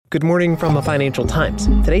Good morning from the Financial Times.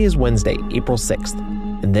 Today is Wednesday, April 6th,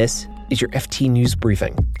 and this is your FT News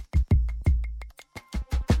Briefing.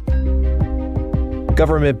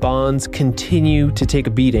 Government bonds continue to take a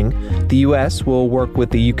beating. The U.S. will work with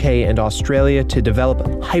the U.K. and Australia to develop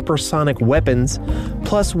hypersonic weapons.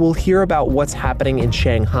 Plus, we'll hear about what's happening in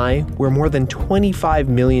Shanghai, where more than 25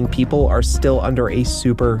 million people are still under a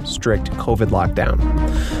super strict COVID lockdown.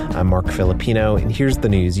 I'm Mark Filipino, and here's the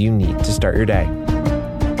news you need to start your day.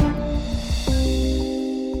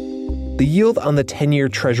 The yield on the 10-year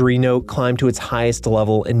Treasury note climbed to its highest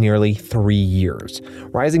level in nearly 3 years.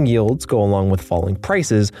 Rising yields go along with falling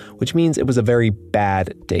prices, which means it was a very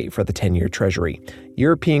bad day for the 10-year Treasury.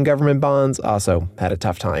 European government bonds also had a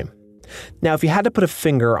tough time. Now, if you had to put a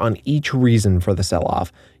finger on each reason for the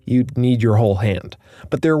sell-off, you'd need your whole hand.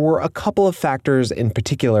 But there were a couple of factors in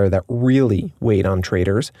particular that really weighed on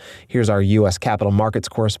traders. Here's our U.S. capital markets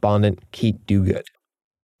correspondent, Kate Duguid.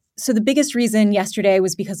 So the biggest reason yesterday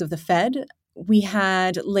was because of the Fed. We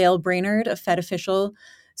had Lael Brainard, a Fed official,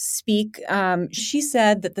 speak. She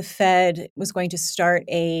said that the Fed was going to start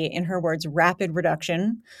in her words, rapid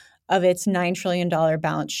reduction of its $9 trillion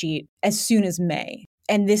balance sheet as soon as May.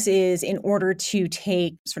 And this is in order to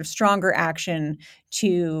take sort of stronger action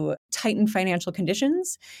to tighten financial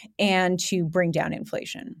conditions and to bring down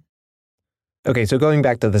inflation. Okay, so going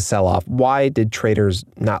back to the sell-off, why did traders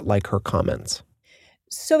not like her comments?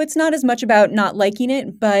 So it's not as much about not liking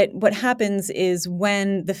it, but what happens is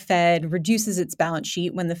when the Fed reduces its balance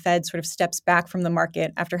sheet, when the Fed sort of steps back from the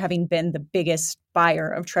market after having been the biggest buyer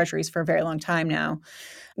of treasuries for a very long time now,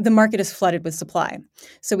 the market is flooded with supply.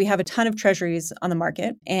 So we have a ton of treasuries on the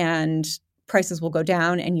market and prices will go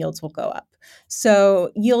down and yields will go up.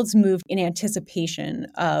 So yields move in anticipation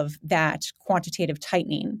of that quantitative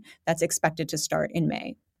tightening that's expected to start in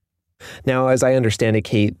May. Now, as I understand it,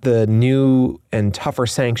 Kate, the new and tougher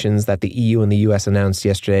sanctions that the EU and the U.S. announced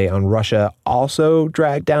yesterday on Russia also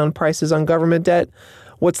dragged down prices on government debt.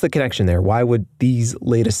 What's the connection there? Why would these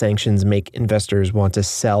latest sanctions make investors want to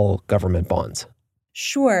sell government bonds?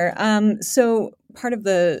 Sure. So part of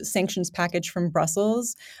the sanctions package from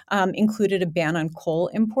Brussels included a ban on coal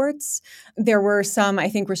imports. There were some, I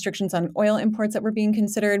think, restrictions on oil imports that were being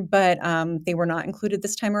considered, but they were not included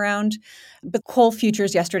this time around. But coal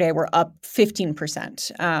futures yesterday were up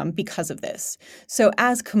 15% because of this. So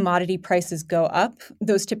as commodity prices go up,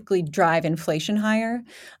 those typically drive inflation higher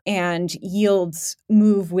and yields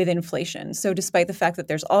move with inflation. So despite the fact that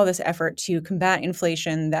there's all this effort to combat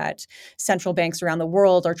inflation, that central banks around the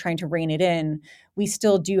world are trying to rein it in, we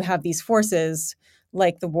still do have these forces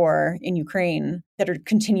like the war in Ukraine that are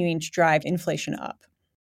continuing to drive inflation up.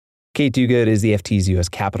 Kate Duguid is the FT's U.S.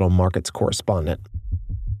 capital markets correspondent.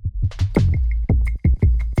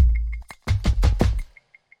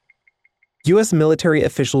 U.S. military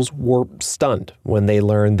officials were stunned when they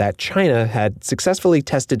learned that China had successfully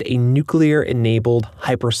tested a nuclear-enabled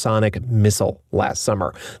hypersonic missile last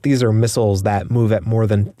summer. These are missiles that move at more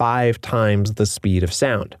than 5 times the speed of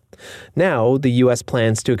sound. Now, the U.S.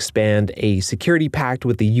 plans to expand a security pact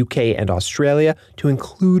with the U.K. and Australia to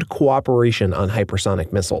include cooperation on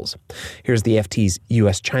hypersonic missiles. Here's the FT's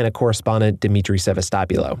U.S.-China correspondent, Dimitri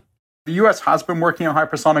Sevastopoulos. The U.S. has been working on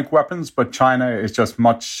hypersonic weapons, but China is just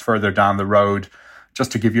much further down the road.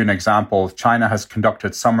 Just to give you an example, China has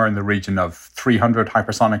conducted somewhere in the region of 300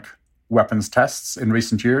 hypersonic weapons tests in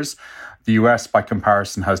recent years. The U.S., by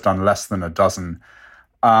comparison, has done less than a dozen.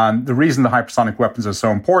 And the reason the hypersonic weapons are so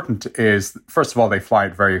important is, first of all, they fly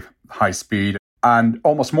at very high speed. And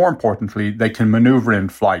almost more importantly, they can maneuver in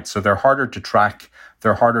flight. So they're harder to track,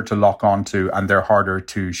 they're harder to lock onto, and they're harder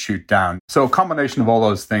to shoot down. So a combination of all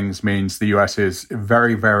those things means the US is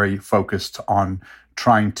very, very focused on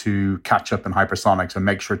trying to catch up in hypersonics and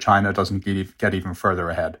make sure China doesn't get even further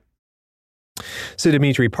ahead. So,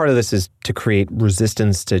 Dimitri, part of this is to create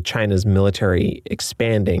resistance to China's military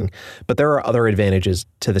expanding, but there are other advantages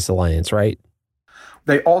to this alliance, right?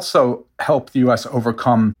 They also help the US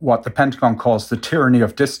overcome what the Pentagon calls the tyranny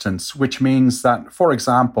of distance, which means that, for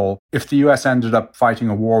example, if the US ended up fighting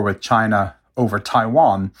a war with China over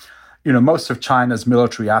Taiwan, most of China's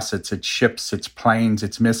military assets, its ships, its planes,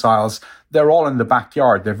 its missiles, they're all in the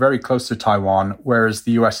backyard. They're very close to Taiwan, whereas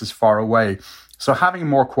the US is far away. So having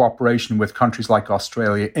more cooperation with countries like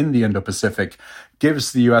Australia in the Indo-Pacific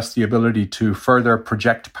gives the US the ability to further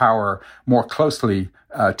project power more closely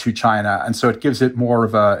to China. And so it gives it more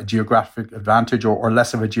of a geographic advantage or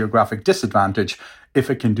less of a geographic disadvantage if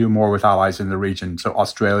it can do more with allies in the region. So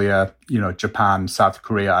Australia, Japan, South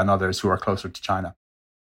Korea, and others who are closer to China.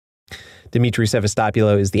 Dimitri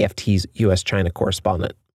Sevastopoulos is the FT's U.S.-China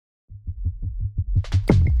correspondent.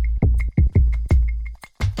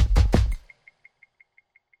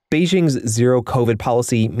 Beijing's zero COVID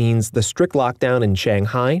policy means the strict lockdown in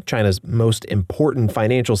Shanghai, China's most important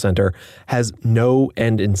financial center, has no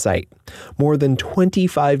end in sight. More than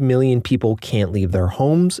 25 million people can't leave their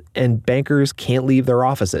homes, and bankers can't leave their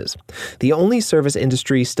offices. The only service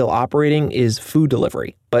industry still operating is food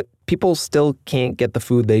delivery, but people still can't get the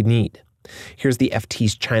food they need. Here's the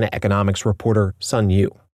FT's China economics reporter, Sun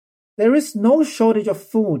Yu. There is no shortage of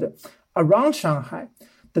food around Shanghai.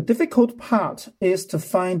 The difficult part is to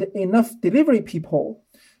find enough delivery people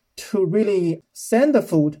to really send the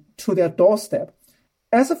food to their doorstep.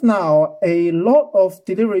 As of now, a lot of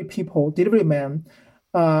delivery men,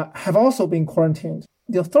 have also been quarantined.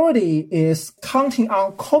 The authority is counting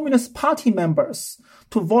on Communist Party members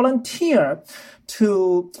to volunteer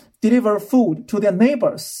to deliver food to their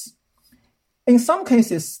neighbors. In some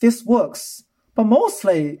cases, this works. But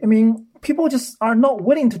mostly, people just are not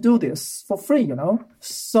willing to do this for free,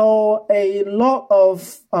 So a lot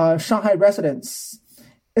of Shanghai residents,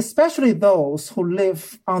 especially those who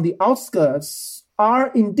live on the outskirts,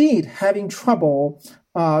 are indeed having trouble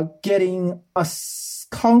getting a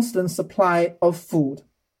constant supply of food.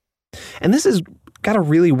 And this has got to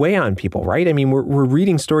really weigh on people, right? We're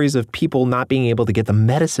reading stories of people not being able to get the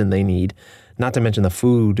medicine they need, not to mention the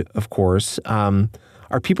food, of course.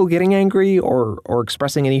 Are people getting angry or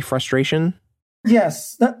expressing any frustration?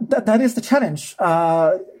 Yes, that is the challenge.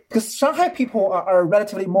 Because Shanghai people are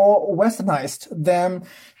relatively more westernized than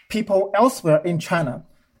people elsewhere in China.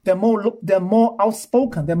 They're more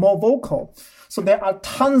outspoken. They're more vocal. So there are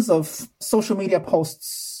tons of social media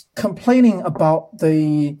posts complaining about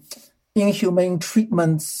the inhumane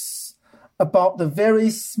treatments, about the very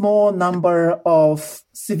small number of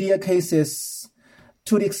severe cases,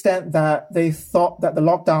 to the extent that they thought that the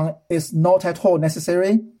lockdown is not at all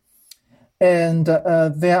necessary. And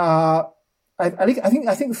there are,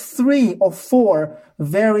 I think 3 or 4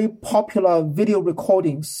 very popular video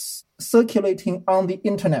recordings circulating on the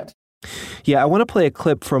internet. Yeah, I want to play a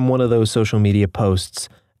clip from one of those social media posts.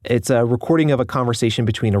 It's a recording of a conversation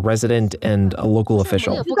between a resident and a local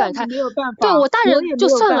official.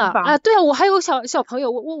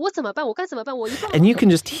 And you can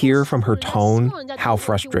just hear from her tone how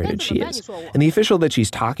frustrated she is. And the official that she's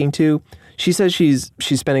talking to, she says she's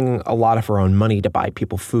spending a lot of her own money to buy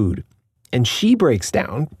people food. And she breaks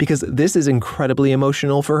down because this is incredibly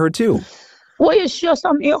emotional for her too. 我也需要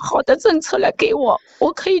上面有好的政策来给我，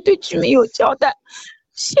我可以对居民有交代。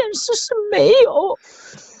现实是没有。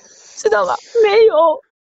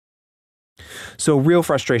 So real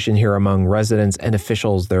frustration here among residents and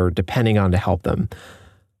officials they're depending on to help them.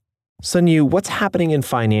 Sun Yu, what's happening in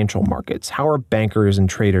financial markets? How are bankers and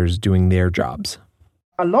traders doing their jobs?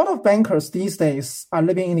 A lot of bankers these days are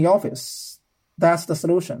living in the office. That's the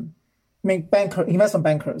solution. Investment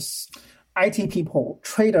bankers, IT people,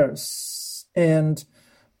 traders, and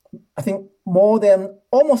I think more than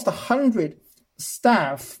almost 100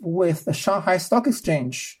 staff with the Shanghai Stock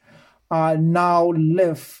Exchange now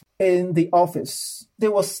live in the office. They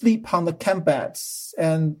will sleep on the camp beds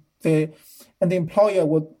and the employer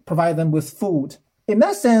would provide them with food. In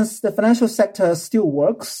that sense, the financial sector still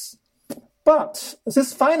works. But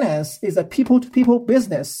this finance is a people-to-people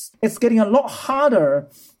business. It's getting a lot harder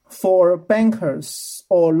for bankers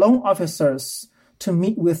or loan officers to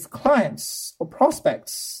meet with clients or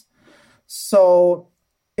prospects. So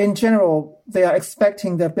in general, they are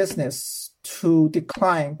expecting their business to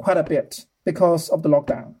decline quite a bit because of the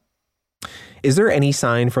lockdown. Is there any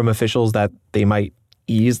sign from officials that they might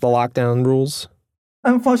ease the lockdown rules?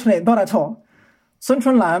 Unfortunately, not at all. Sun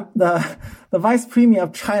Chunlan, the vice premier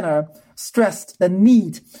of China, stressed the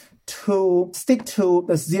need to stick to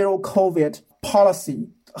the zero COVID policy.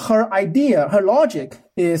 Her logic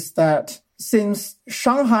is that since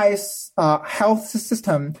Shanghai's health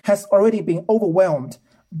system has already been overwhelmed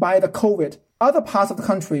by the COVID, other parts of the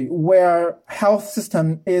country where health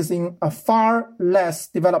system is in a far less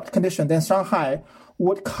developed condition than Shanghai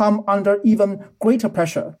would come under even greater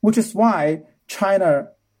pressure, which is why China,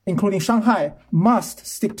 including Shanghai, must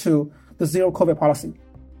stick to the zero COVID policy.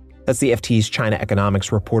 That's the FT's China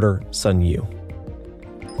economics reporter, Sun Yu.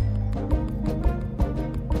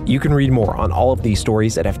 You can read more on all of these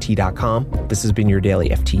stories at FT.com. This has been your daily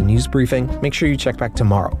FT News Briefing. Make sure you check back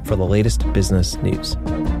tomorrow for the latest business news.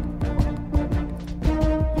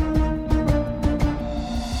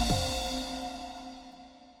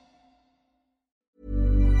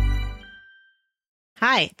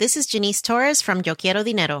 Hi, this is Janice Torres from Yo Quiero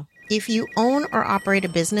Dinero. If you own or operate a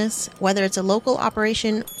business, whether it's a local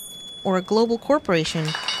operation or a global corporation,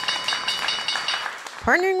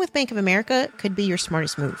 partnering with Bank of America could be your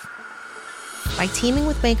smartest move. By teaming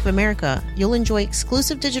with Bank of America, you'll enjoy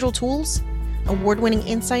exclusive digital tools, award-winning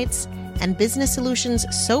insights, and business solutions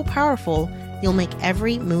so powerful, you'll make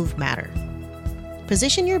every move matter.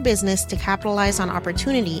 Position your business to capitalize on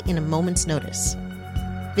opportunity in a moment's notice.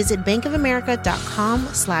 Visit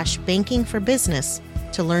bankofamerica.com/bankingforbusiness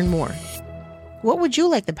to learn more. What would you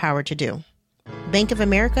like the power to do? Bank of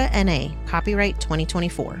America N.A., copyright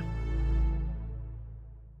 2024.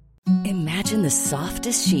 Imagine the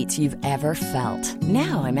softest sheets you've ever felt.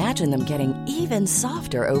 Now imagine them getting even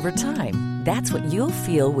softer over time. That's what you'll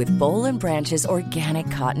feel with Boll & Branch's organic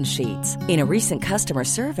cotton sheets. In a recent customer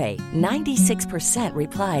survey, 96%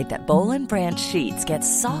 replied that Boll & Branch sheets get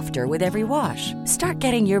softer with every wash. Start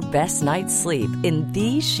getting your best night's sleep in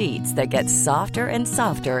these sheets that get softer and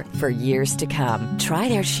softer for years to come. Try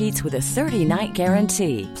their sheets with a 30-night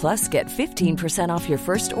guarantee. Plus, get 15% off your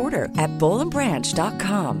first order at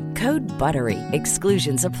bollandbranch.com. Code BUTTERY.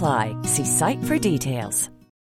 Exclusions apply. See site for details.